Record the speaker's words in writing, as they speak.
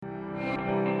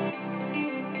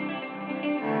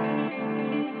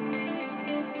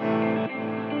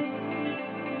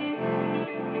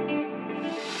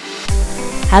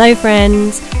Hello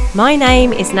friends, my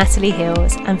name is Natalie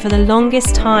Hills, and for the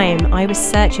longest time I was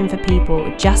searching for people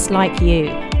just like you.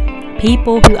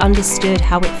 People who understood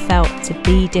how it felt to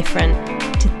be different,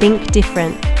 to think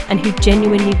different, and who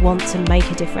genuinely want to make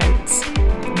a difference.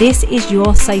 This is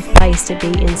your safe place to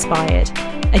be inspired,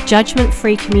 a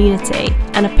judgment-free community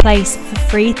and a place for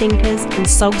free thinkers and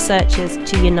soul searchers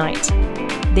to unite.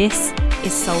 This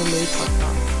is Soul Mood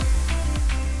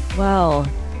Podcast. Well,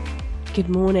 good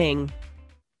morning.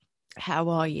 How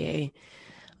are you?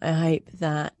 I hope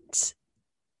that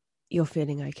you're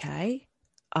feeling okay.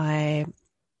 I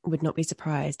would not be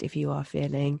surprised if you are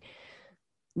feeling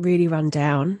really run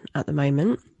down at the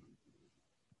moment.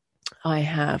 I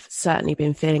have certainly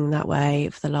been feeling that way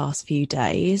for the last few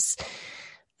days.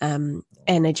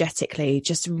 Energetically,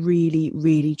 just really,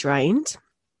 really drained.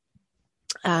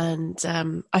 And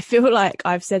I feel like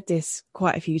I've said this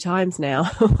quite a few times now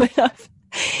when I've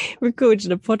recorded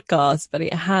a podcast, but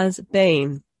it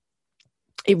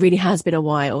really has been a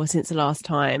while since the last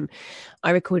time I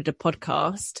recorded a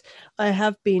podcast. I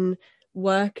have been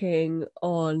working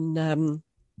on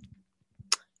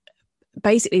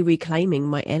basically reclaiming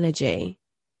my energy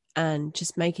and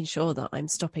just making sure that I'm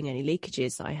stopping any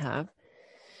leakages that I have.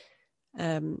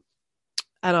 And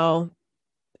I'll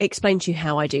explain to you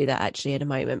how I do that actually in a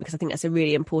moment, because I think that's a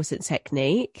really important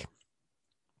technique.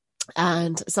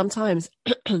 And sometimes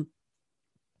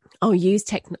I'll use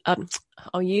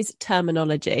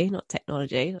terminology, not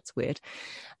technology. That's weird.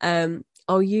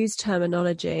 I'll use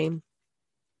terminology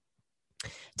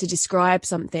to describe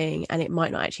something, and it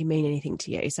might not actually mean anything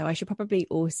to you. So I should probably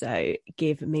also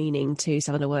give meaning to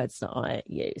some of the words that I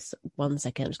use. 1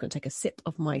 second, I'm just going to take a sip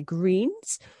of my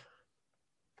greens.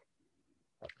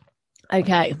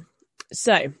 Okay,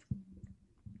 so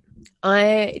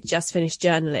I just finished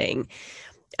journaling.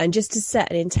 And just to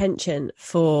set an intention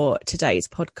for today's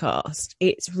podcast,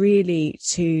 it's really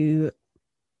to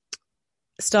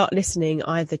start listening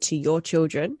either to your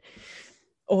children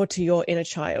or to your inner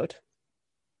child.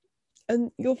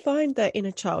 And you'll find that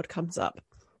inner child comes up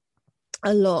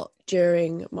a lot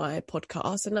during my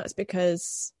podcast. And that's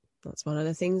because that's one of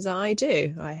the things that I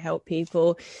do. I help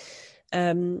people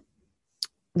reconnect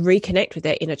with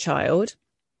their inner child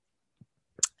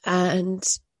and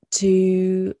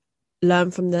to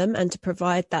learn from them and to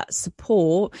provide that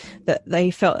support that they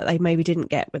felt that they maybe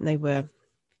didn't get when they were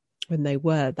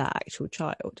that actual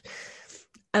child.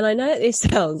 And I know that this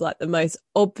sounds like the most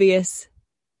obvious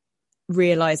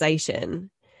realization,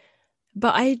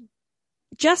 but I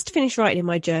just finished writing in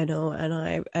my journal, and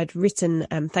I had written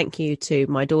thank you to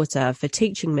my daughter for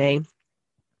teaching me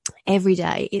every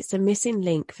day it's a missing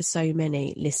link for so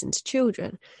many listen to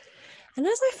children. And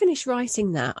as I finished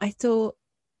writing that, I thought,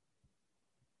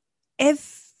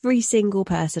 every single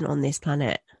person on this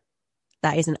planet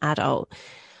that is an adult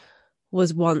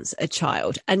was once a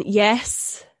child. And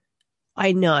yes,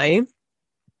 I know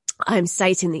I'm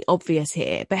stating the obvious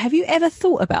here, but have you ever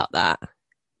thought about that?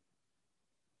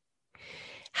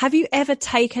 Have you ever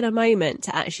taken a moment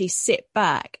to actually sit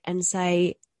back and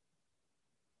say,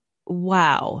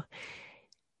 wow,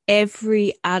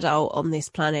 every adult on this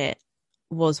planet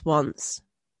was once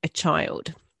a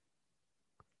child?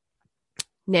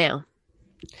 Now,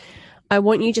 I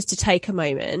want you just to take a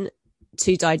moment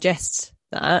to digest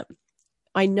that.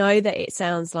 I know that it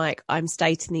sounds like I'm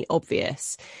stating the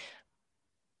obvious,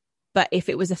 but if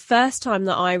it was the first time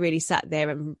that I really sat there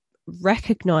and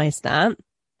recognized that,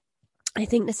 I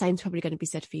think the same's probably going to be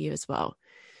said for you as well.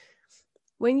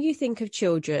 When you think of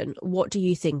children, what do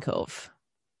you think of?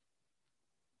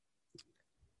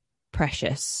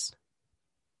 Precious,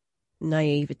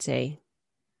 naivety,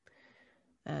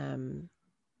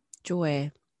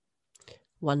 joy,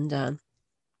 wonder,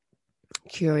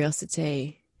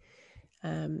 curiosity,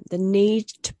 the need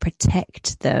to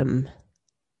protect them.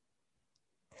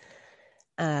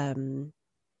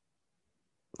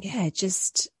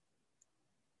 Just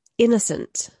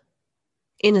innocent.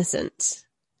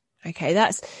 Okay,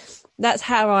 that's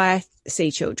how I see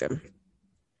children.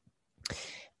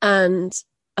 And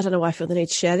I don't know why I feel the need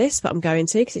to share this, but I'm going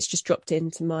to, because it's just dropped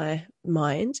into my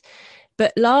mind.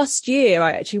 But last year,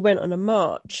 I actually went on a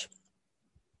march,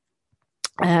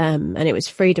 and it was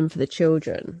Freedom for the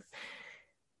Children.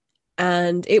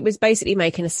 And it was basically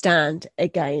making a stand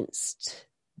against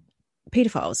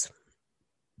paedophiles.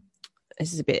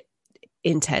 This is a bit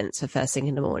intense for first thing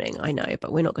in the morning, I know,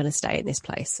 but we're not going to stay in this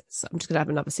place. So I'm just going to have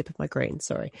another sip of my green,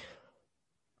 sorry.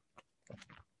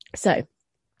 So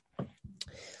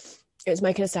it was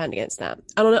making a stand against that.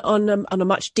 And on a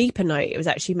much deeper note, it was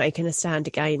actually making a stand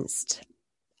against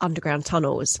underground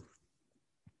tunnels.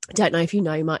 I don't know if you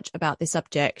know much about this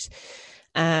subject,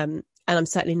 And I'm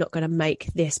certainly not going to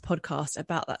make this podcast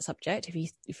about that subject. If you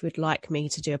would like me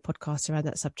to do a podcast around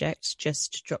that subject,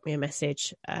 just drop me a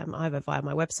message, either via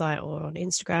my website or on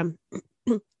Instagram.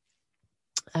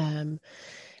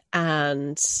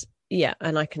 And yeah,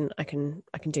 and I can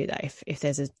do that if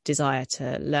there's a desire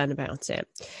to learn about it.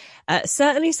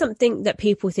 Certainly something that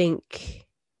people think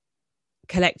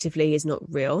collectively is not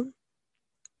real.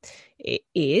 It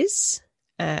is,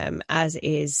 as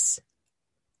is.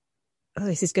 Oh,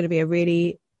 this is going to be a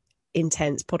really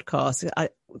intense podcast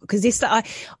because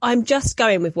I'm just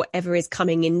going with whatever is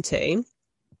coming into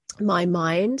my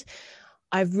mind.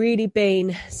 I've really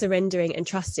been surrendering and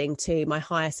trusting to my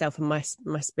higher self and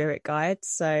my spirit guides.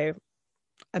 So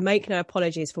I make no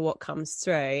apologies for what comes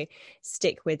through.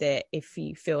 Stick with it if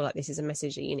you feel like this is a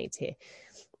message that you need to hear.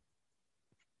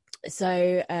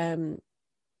 So,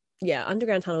 yeah,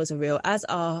 underground tunnels are real, as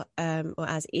are, or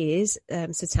as is,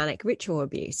 satanic ritual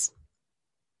abuse.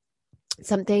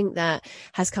 Something that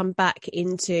has come back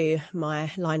into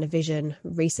my line of vision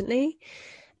recently.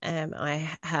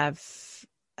 I have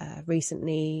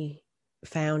recently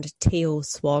found Teal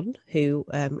Swan, who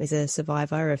is a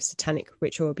survivor of satanic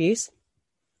ritual abuse.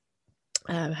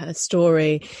 Her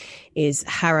story is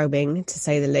harrowing, to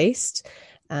say the least,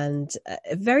 and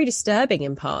very disturbing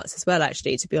in parts as well,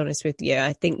 actually, to be honest with you.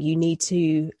 I think you need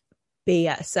to be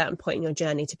at a certain point in your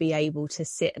journey to be able to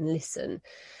sit and listen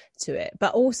to it.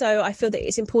 But also I feel that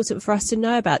it's important for us to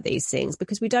know about these things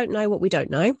because we don't know what we don't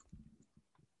know.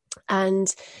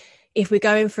 And if we're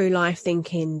going through life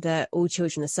thinking that all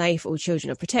children are safe, all children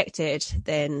are protected,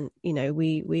 then, you know,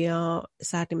 we are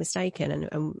sadly mistaken.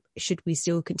 And should we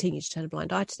still continue to turn a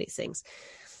blind eye to these things?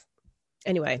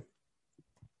 Anyway,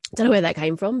 don't know where that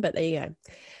came from, but there you go.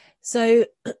 So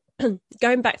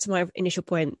going back to my initial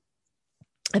point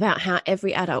about how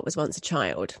every adult was once a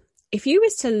child. If you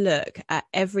was to look at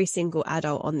every single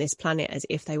adult on this planet as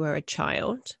if they were a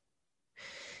child,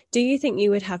 do you think you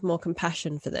would have more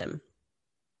compassion for them?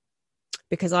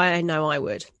 Because I know I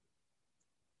would.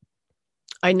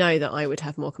 I know that I would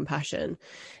have more compassion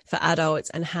for adults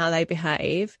and how they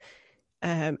behave,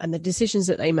 and the decisions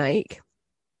that they make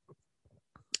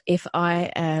if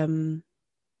I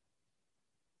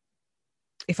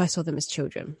saw them as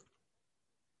children.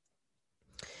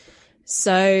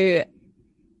 So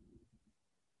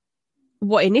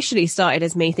what initially started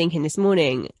as me thinking this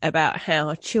morning about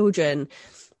how children,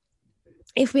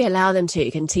 if we allow them to,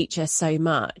 can teach us so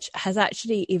much, has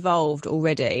actually evolved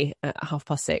already at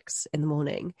 6:30 in the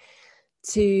morning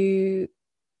to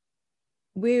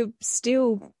we're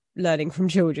still learning from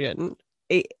children.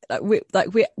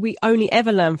 We only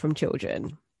ever learn from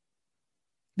children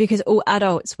because all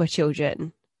adults were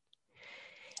children.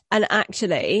 And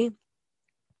actually,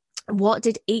 what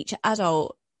did each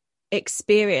adult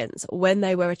experience when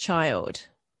they were a child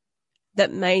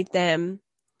that made them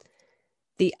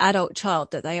the adult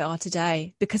child that they are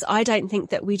today? Because I don't think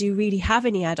that we do really have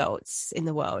any adults in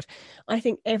the world. I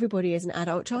think everybody is an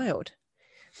adult child.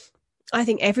 I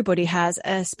think everybody has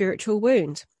a spiritual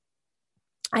wound.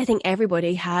 I think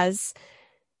everybody has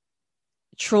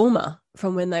trauma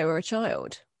from when they were a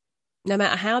child, no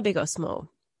matter how big or small.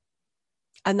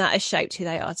 And that has shaped who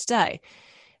they are today.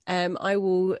 I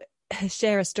will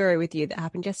share a story with you that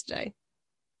happened yesterday.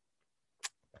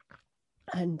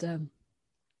 And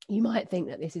you might think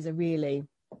that this is a really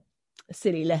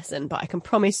silly lesson, but I can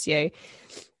promise you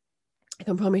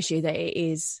that it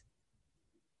is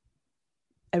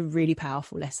a really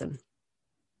powerful lesson.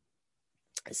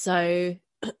 So,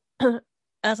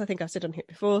 as I think I've said on here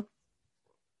before,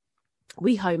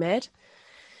 we home-ed.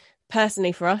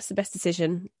 Personally, for us, the best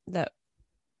decision that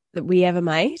we ever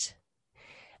made.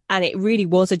 And it really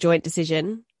was a joint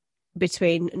decision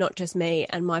between not just me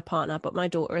and my partner, but my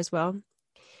daughter as well.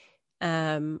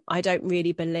 I don't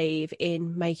really believe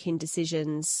in making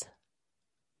decisions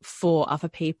for other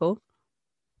people.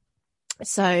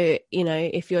 So, you know,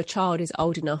 if your child is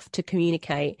old enough to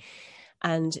communicate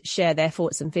and share their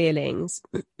thoughts and feelings,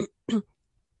 you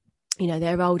know,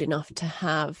 they're old enough to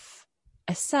have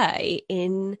a say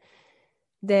in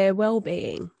their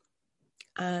well-being.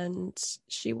 And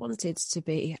she wanted to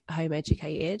be home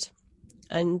educated.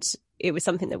 And it was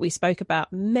something that we spoke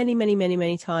about many, many, many,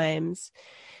 many times,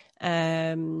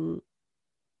 where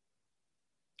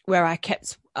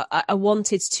I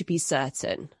wanted to be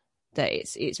certain that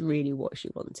it's really what she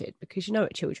wanted, because you know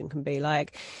what children can be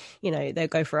like. You know, they'll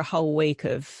go for a whole week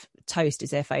of toast is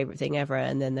their favourite thing ever,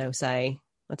 and then they'll say,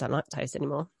 I don't like toast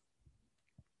anymore.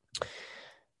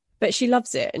 But she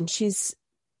loves it, and she's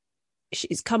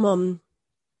come on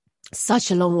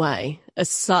such a long way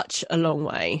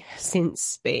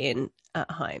since being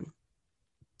at home.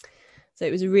 So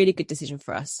it was a really good decision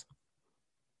for us.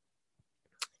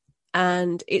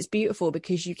 And it's beautiful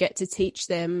because you get to teach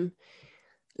them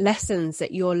lessons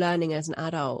that you're learning as an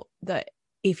adult, that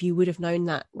if you would have known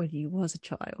that when you was a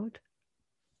child,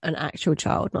 an actual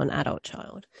child, not an adult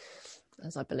child,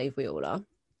 as I believe we all are,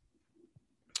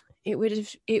 it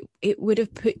would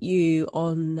have put you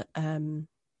on a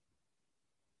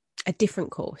different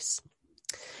course.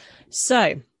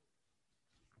 So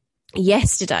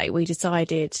yesterday we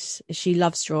decided, she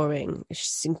loves drawing,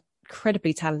 she's an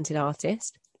incredibly talented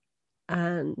artist,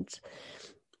 and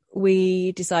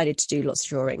we decided to do lots of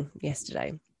drawing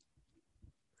yesterday.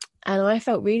 And I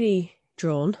felt really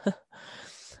drawn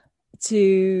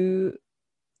to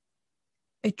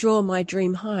draw my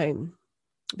dream home,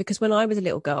 because when I was a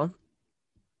little girl,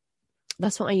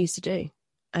 that's what I used to do.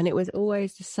 And it was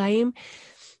always the same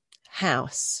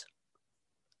house,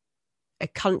 a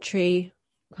country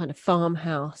kind of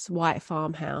farmhouse, white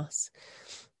farmhouse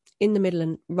in the middle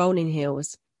of rolling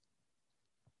hills,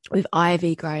 with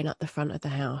ivy growing up the front of the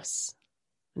house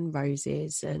and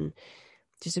roses, and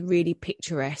just a really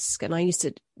picturesque. And I used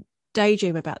to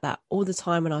daydream about that all the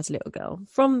time when I was a little girl,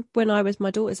 from when I was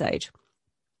my daughter's age,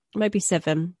 maybe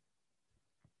 7.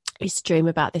 I used to dream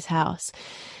about this house.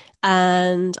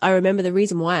 And I remember the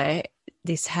reason why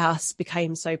this house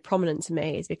became so prominent to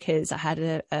me is because I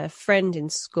had a friend in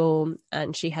school,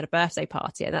 and she had a birthday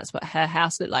party, and that's what her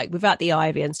house looked like, without the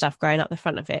ivy and stuff growing up the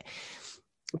front of it.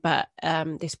 But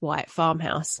this white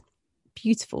farmhouse,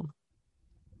 beautiful.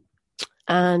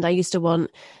 And I used to want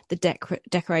the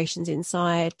decorations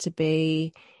inside to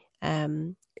be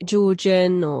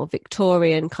Georgian or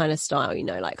Victorian kind of style, you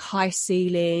know, like high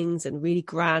ceilings and really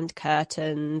grand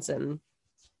curtains and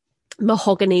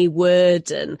mahogany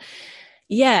wood. And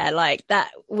yeah, like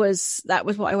that was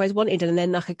what I always wanted. And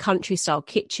then like a country style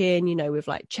kitchen, you know, with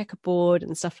like checkerboard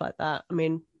and stuff like that. I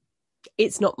mean,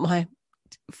 it's not my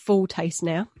full taste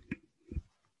now,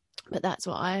 but that's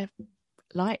what I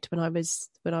liked when I was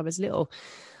little.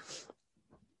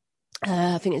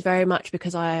 I think it's very much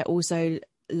because I also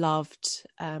loved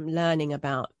learning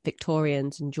about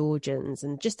Victorians and Georgians,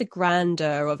 and just the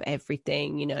grandeur of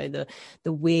everything, you know,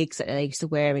 the wigs that they used to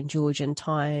wear in Georgian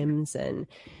times. And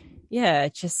yeah,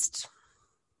 just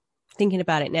thinking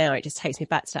about it now, it just takes me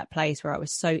back to that place where I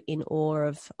was so in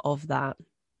awe of that.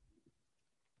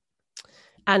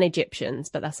 And Egyptians,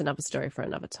 but that's another story for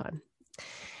another time.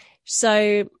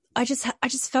 So I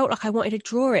just felt like I wanted to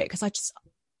draw it, because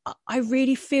I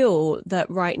really feel that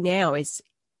right now is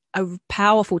a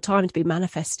powerful time to be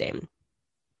manifesting.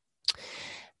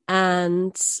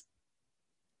 And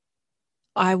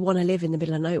I want to live in the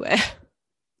middle of nowhere.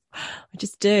 I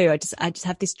just do. I just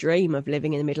have this dream of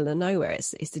living in the middle of nowhere.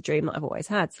 It's the dream that I've always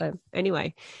had. So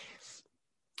anyway,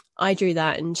 I drew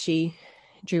that, and she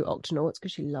drew octonauts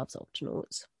because she loves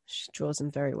octonauts. She draws them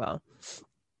very well.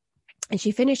 And she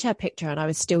finished her picture, and I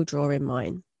was still drawing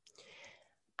mine.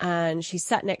 And she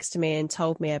sat next to me and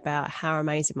told me about how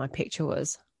amazing my picture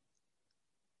was.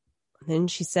 And then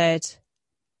she said,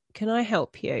 "Can I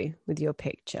help you with your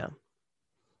picture?"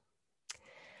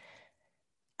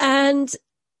 And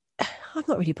I'm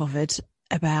not really bothered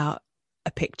about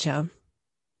a picture,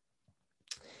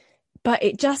 but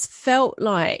it just felt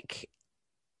like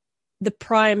the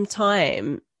prime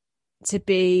time to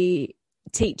be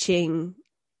teaching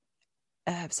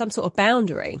some sort of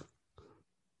boundary.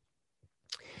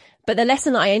 But the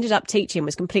lesson that I ended up teaching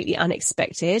was completely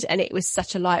unexpected, and it was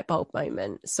such a light bulb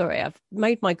moment. Sorry, I've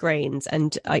made my greens,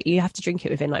 and you have to drink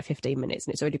it within like 15 minutes,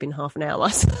 and it's already been half an hour.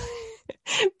 So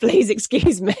please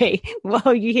excuse me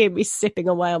while you hear me sipping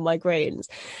away on my greens.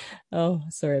 Oh,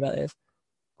 sorry about this.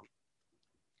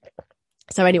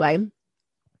 So anyway,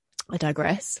 I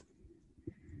digress.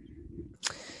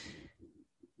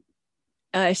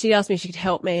 She asked me if she could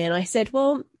help me, and I said,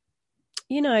 well,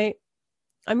 you know,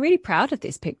 I'm really proud of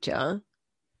this picture,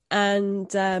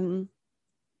 and I'd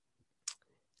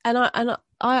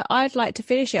like to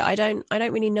finish it. I don't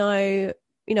really know,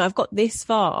 you know, I've got this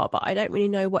far, but I don't really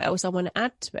know what else I want to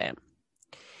add to it.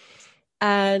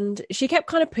 And she kept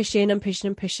kind of pushing,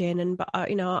 and but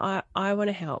you know, I want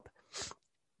to help.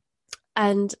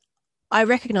 And I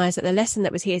recognized that the lesson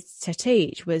that was here to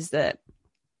teach was that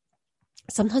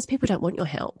sometimes people don't want your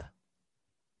help,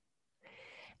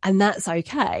 and that's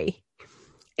okay.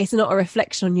 It's not a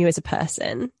reflection on you as a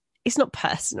person. It's not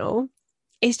personal.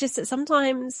 It's just that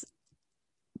sometimes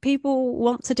people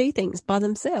want to do things by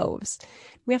themselves.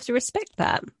 We have to respect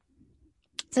that.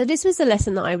 So this was the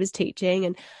lesson that I was teaching,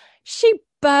 and she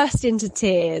burst into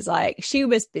tears. Like, she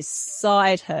was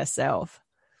beside herself.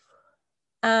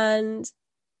 And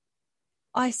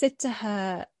I said to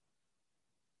her,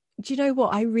 do you know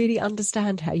what? I really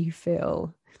understand how you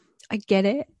feel. I get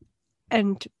it.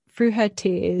 And through her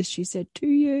tears, she said, do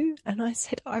you? And I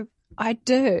said, I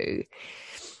do.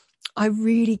 I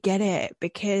really get it,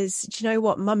 because do you know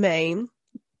what? Mummy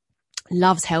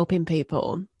loves helping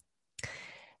people.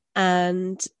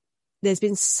 And there's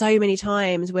been so many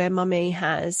times where Mummy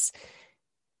has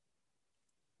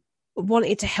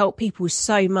wanted to help people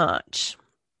so much,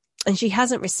 and she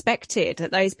hasn't respected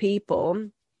that those people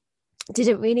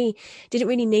didn't really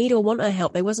need or want her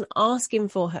help. They wasn't asking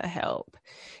for her help.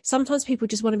 Sometimes people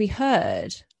just want to be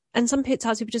heard, and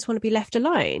sometimes people just want to be left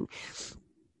alone.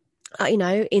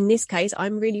 In this case,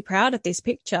 I'm really proud of this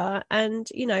picture, and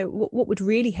what would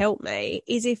really help me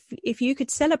is if you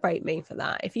could celebrate me for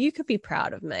that, if you could be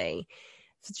proud of me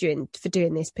for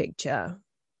doing this picture.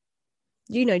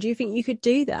 Do you think you could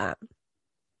do that?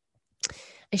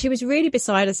 And she was really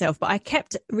beside herself, but I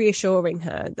kept reassuring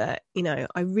her that,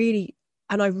 I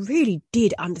really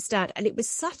did understand. And it was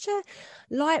such a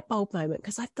light bulb moment,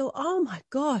 because I thought, oh my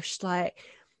gosh, like,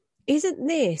 isn't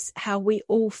this how we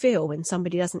all feel when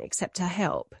somebody doesn't accept our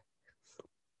help?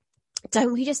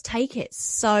 Don't we just take it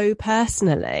so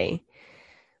personally?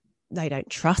 They don't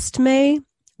trust me.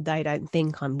 They don't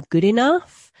think I'm good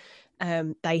enough.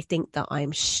 They think that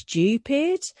I'm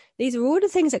stupid. These are all the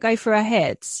things that go through our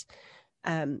heads.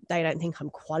 They don't think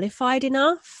I'm qualified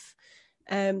enough.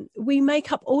 We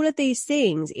make up all of these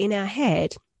things in our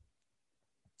head.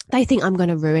 They think I'm going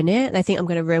to ruin it. They think I'm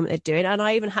going to ruin what they're doing. And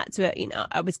I even had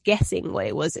to, I was guessing what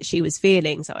it was that she was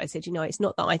feeling. So I said, it's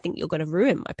not that I think you're going to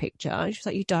ruin my picture. And she was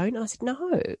like, you don't? And I said,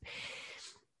 no.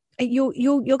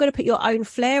 You're going to put your own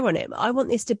flair on it. I want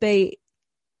this to be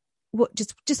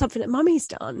just something that Mummy's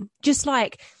done. Just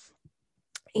like,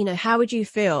 how would you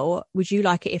feel? Would you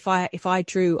like it if I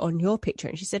drew on your picture?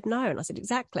 And she said, no. And I said,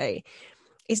 exactly.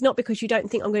 It's not because you don't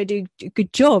think I'm going to do a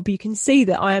good job. You can see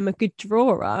that I am a good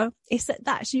drawer. It's that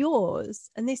that's yours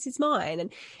and this is mine.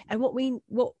 I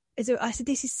said,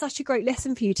 this is such a great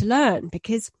lesson for you to learn,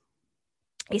 because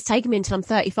it's taken me until I'm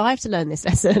 35 to learn this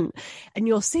lesson, and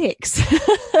you're 6.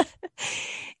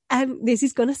 And this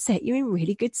is going to set you in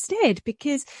really good stead,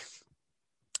 because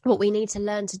what we need to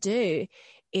learn to do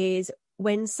is,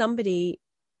 when somebody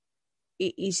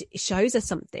shows us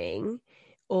something,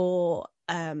 or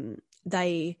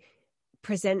they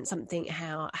present something,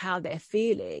 how they're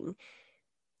feeling,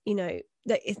 they're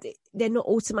not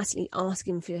automatically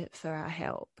asking for our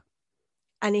help.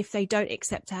 And if they don't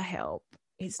accept our help,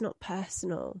 it's not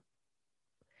personal.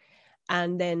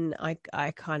 And then I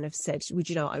kind of said,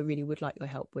 I really would like your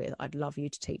help with, I'd love you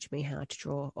to teach me how to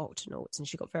draw octonauts. And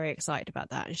she got very excited about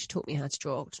that, and she taught me how to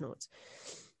draw octonauts.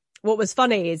 What was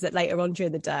funny is that later on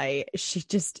during the day, she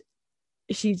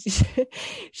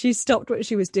stopped what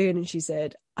she was doing, and she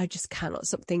said, I just cannot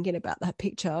stop thinking about that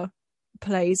picture.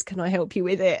 Please, can I help you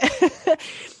with it?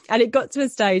 And it got to a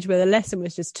stage where the lesson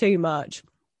was just too much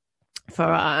for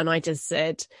her. And I just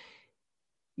said,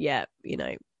 yeah,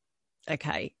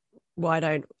 okay, why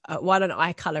don't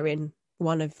I colour in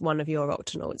one of your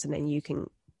octonauts, and then you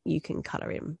can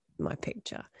colour in my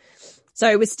picture. So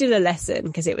it was still a lesson,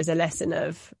 because it was a lesson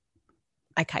of,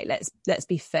 okay, let's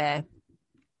be fair,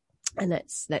 and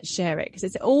let's share it, because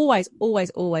there's always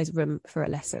room for a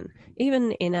lesson,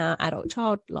 even in our adult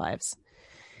child lives.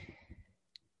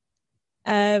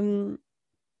 And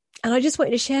I just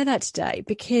wanted to share that today,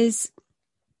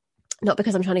 not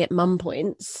because I'm trying to get mum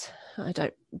points, I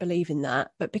don't believe in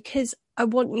that, but because I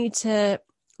want you to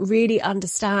really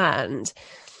understand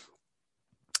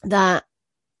that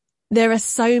there are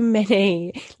so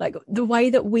many, like, the way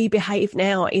that we behave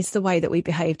now is the way that we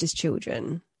behaved as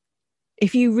children.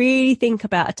 If you really think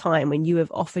about a time when you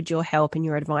have offered your help and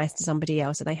your advice to somebody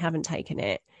else and they haven't taken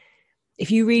it,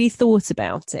 if you really thought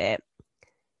about it,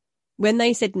 when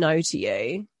they said no to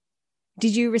you,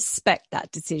 did you respect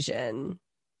that decision,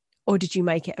 or did you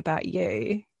make it about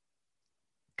you?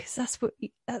 Because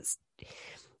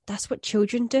that's what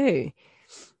children do.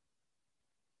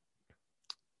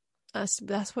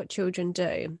 That's what children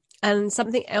do. And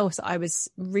something else I was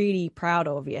really proud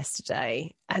of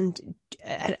yesterday, and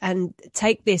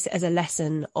take this as a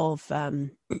lesson of that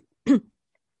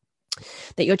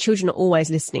your children are always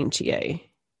listening to you,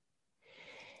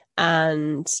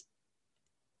 and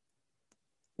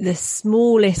the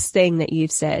smallest thing that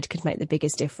you've said could make the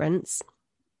biggest difference.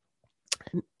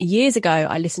 Years ago,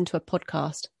 I listened to a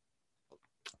podcast,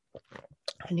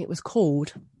 and it was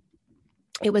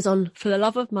on For the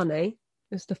Love of Money.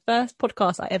 It was the first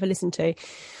podcast I ever listened to,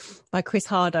 by Chris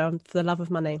Harder, on For the Love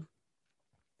of Money.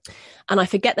 And I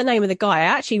forget the name of the guy. I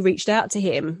actually reached out to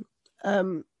him.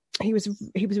 He was a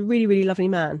really, really lovely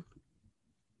man.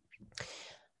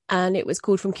 And it was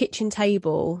called From Kitchen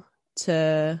Table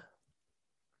to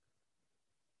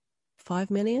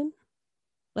 5 million,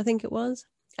 I think it was.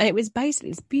 And it was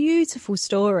basically this beautiful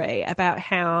story about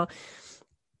how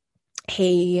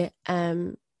he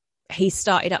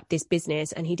started up this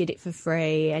business and he did it for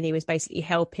free, and he was basically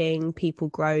helping people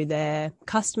grow their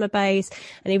customer base,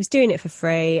 and he was doing it for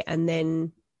free. And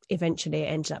then eventually it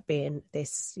ended up being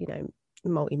this, you know,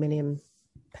 multi-million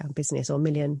pound business or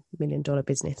million dollar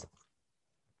business.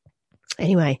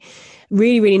 Anyway,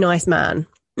 really, really nice man.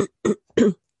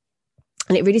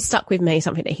 And it really stuck with me,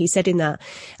 something that he said in that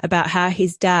about how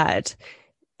his dad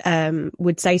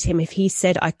would say to him, if he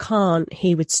said, I can't,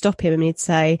 he would stop him and he'd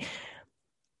say,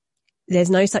 there's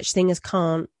no such thing as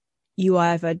can't. You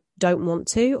either don't want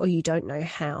to or you don't know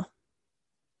how.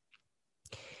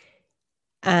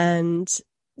 And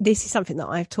this is something that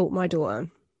I've taught my daughter.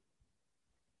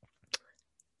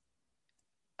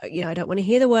 You know, I don't want to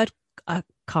hear the word I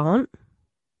can't.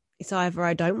 It's either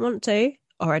I don't want to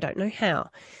or I don't know how.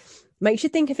 Makes you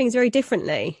think of things very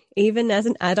differently. Even as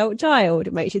an adult child,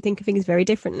 it makes you think of things very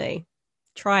differently.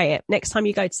 Try it. Next time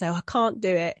you go to say, oh, I can't do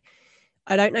it,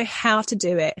 I don't know how to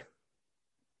do it,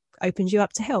 opens you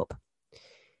up to help.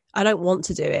 I don't want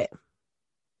to do it.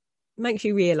 Makes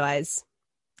you realise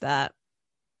that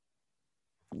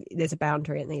there's a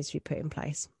boundary that needs to be put in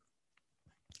place.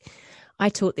 I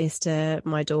taught this to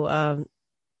my daughter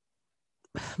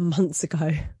months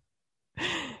ago.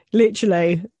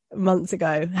 Literally months ago.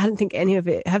 I hadn't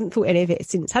thought any of it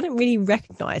since. Hadn't really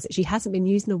recognised that she hasn't been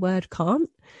using the word can't.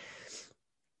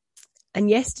 And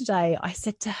yesterday I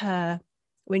said to her,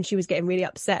 when she was getting really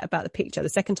upset about the picture the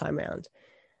second time round,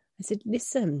 I said,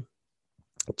 listen,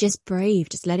 just breathe,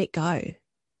 just let it go.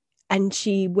 And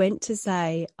she went to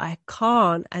say, I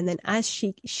can't. And then as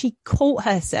she caught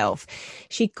herself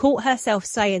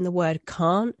saying the word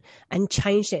can't and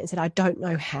changed it and said, I don't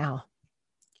know how.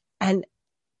 And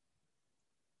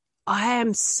I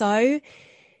am so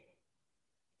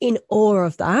in awe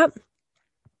of that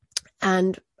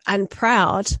and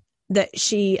proud that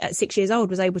she, at 6 years old,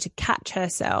 was able to catch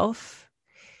herself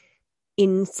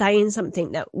in saying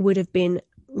something that would have been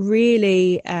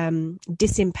really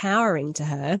disempowering to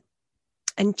her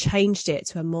and changed it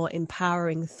to a more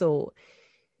empowering thought.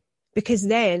 Because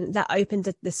then that opened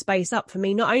the space up for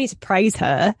me not only to praise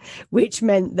her, which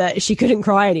meant that she couldn't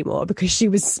cry anymore because she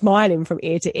was smiling from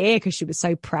ear to ear because she was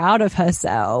so proud of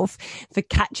herself for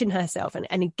catching herself.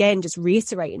 And again, just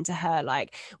reiterating to her,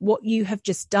 like, what you have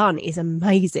just done is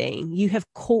amazing. You have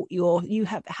you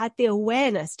have had the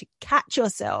awareness to catch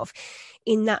yourself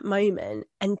in that moment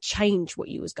and change what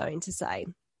you was going to say.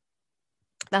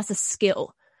 That's a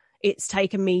skill. It's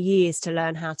taken me years to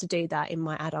learn how to do that in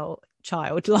my adult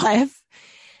child life.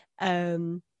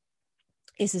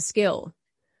 It's a skill,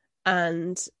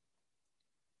 and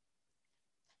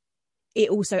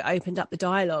it also opened up the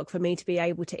dialogue for me to be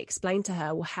able to explain to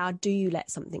her, well, how do you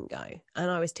let something go? And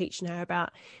I was teaching her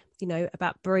about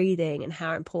breathing and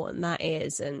how important that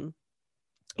is, and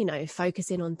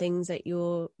focusing on things that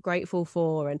you're grateful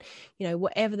for, and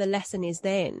whatever the lesson is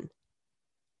then.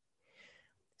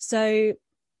 So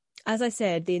as I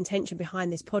said, the intention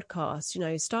behind this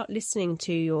podcast, start listening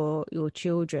to your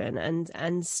children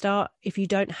and start, if you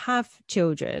don't have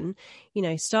children,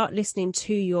 start listening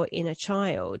to your inner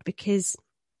child, because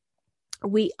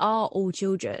we are all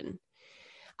children.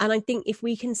 And I think if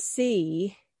we can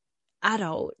see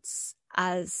adults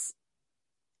as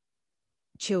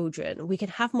children, we can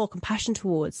have more compassion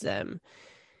towards them.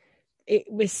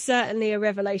 It was certainly a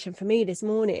revelation for me this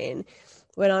morning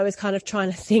when I was kind of trying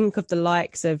to think of the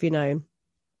likes of,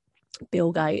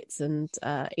 Bill Gates and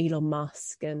Elon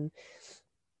Musk and,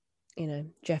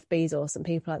 Jeff Bezos and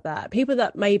people like that. People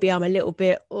that maybe I'm a little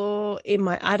bit, in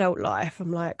my adult life,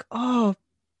 I'm like, I'm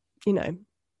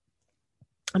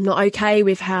not okay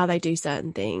with how they do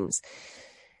certain things.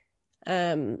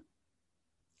 But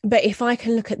if I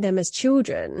can look at them as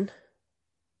children,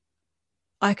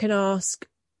 I can ask,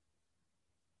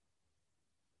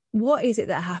 what is it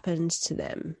that happened to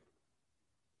them?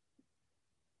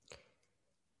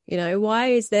 Why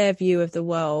is their view of the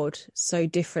world so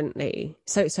different to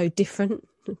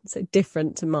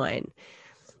mine?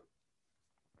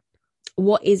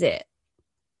 What is it?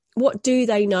 What do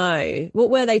they know? What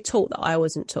were they taught that I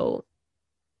wasn't taught?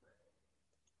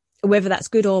 Whether that's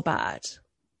good or bad.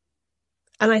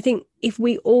 And I think if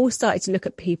we all started to look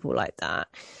at people like that,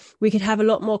 we could have a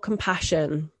lot more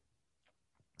compassion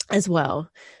as well.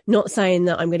 Not saying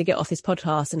that I'm going to get off this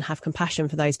podcast and have compassion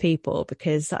for those people,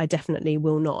 because I definitely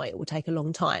will not. It will take a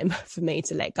long time for me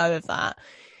to let go of that.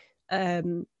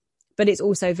 But it's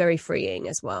also very freeing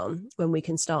as well when we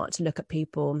can start to look at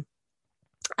people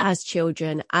as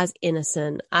children, as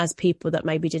innocent, as people that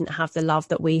maybe didn't have the love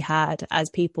that we had, as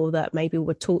people that maybe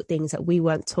were taught things that we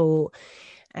weren't taught.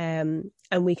 And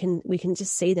we can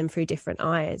just see them through different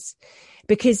eyes.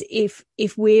 Because if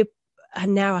we're,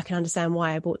 and now I can understand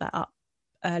why I brought that up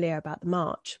earlier about the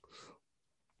march,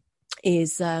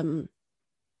 is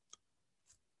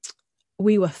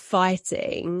we were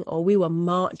fighting, or we were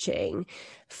marching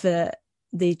for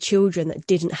the children that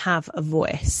didn't have a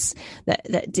voice, that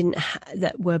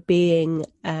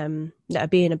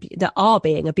are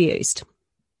being abused.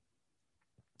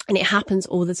 And it happens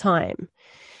all the time,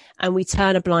 and we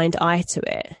turn a blind eye to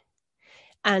it,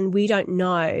 and we don't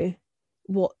know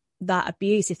what that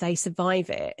abuse, if they survive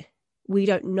it, we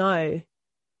don't know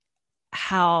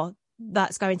how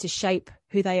that's going to shape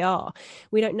who they are.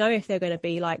 We don't know if they're going to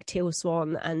be like Teal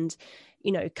Swan and,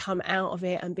 you know, come out of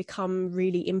it and become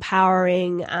really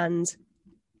empowering and,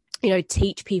 you know,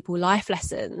 teach people life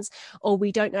lessons, or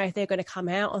we don't know if they're going to come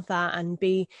out of that and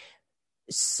be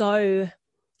so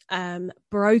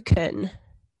broken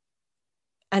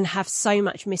and have so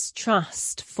much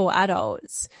mistrust for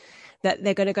adults that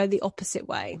they're going to go the opposite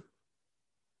way.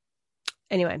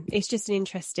 Anyway, it's just an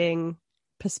interesting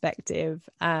perspective.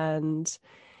 And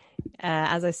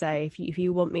as I say, if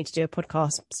you want me to do a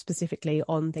podcast specifically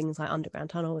on things like underground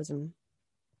tunnels and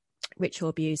ritual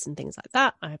abuse and things like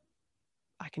that,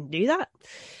 I can do that.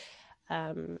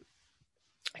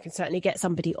 I can certainly get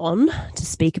somebody on to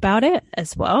speak about it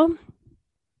as well.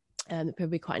 It'd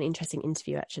probably be quite an interesting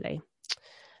interview, actually.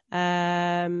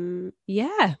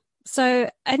 Yeah. So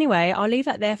anyway, I'll leave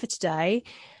that there for today.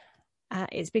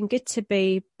 It's been good to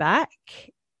be back,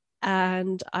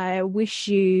 and I wish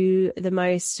you the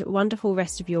most wonderful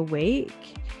rest of your week,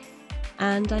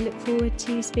 and I look forward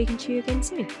to speaking to you again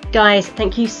soon. Guys,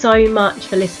 thank you so much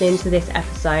for listening to this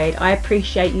episode. I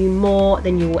appreciate you more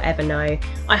than you will ever know.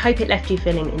 I hope it left you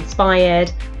feeling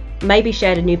inspired, maybe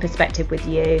shared a new perspective with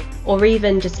you, or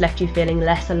even just left you feeling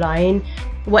less alone.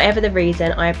 Whatever the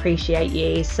reason, I appreciate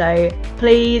you. So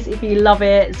please, if you love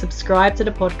it, subscribe to the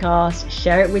podcast,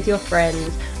 share it with your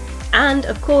friends. And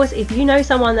of course, if you know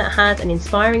someone that has an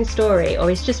inspiring story or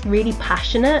is just really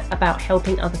passionate about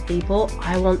helping other people,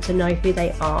 I want to know who they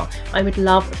are. I would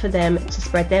love for them to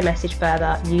spread their message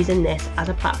further using this as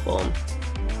a platform.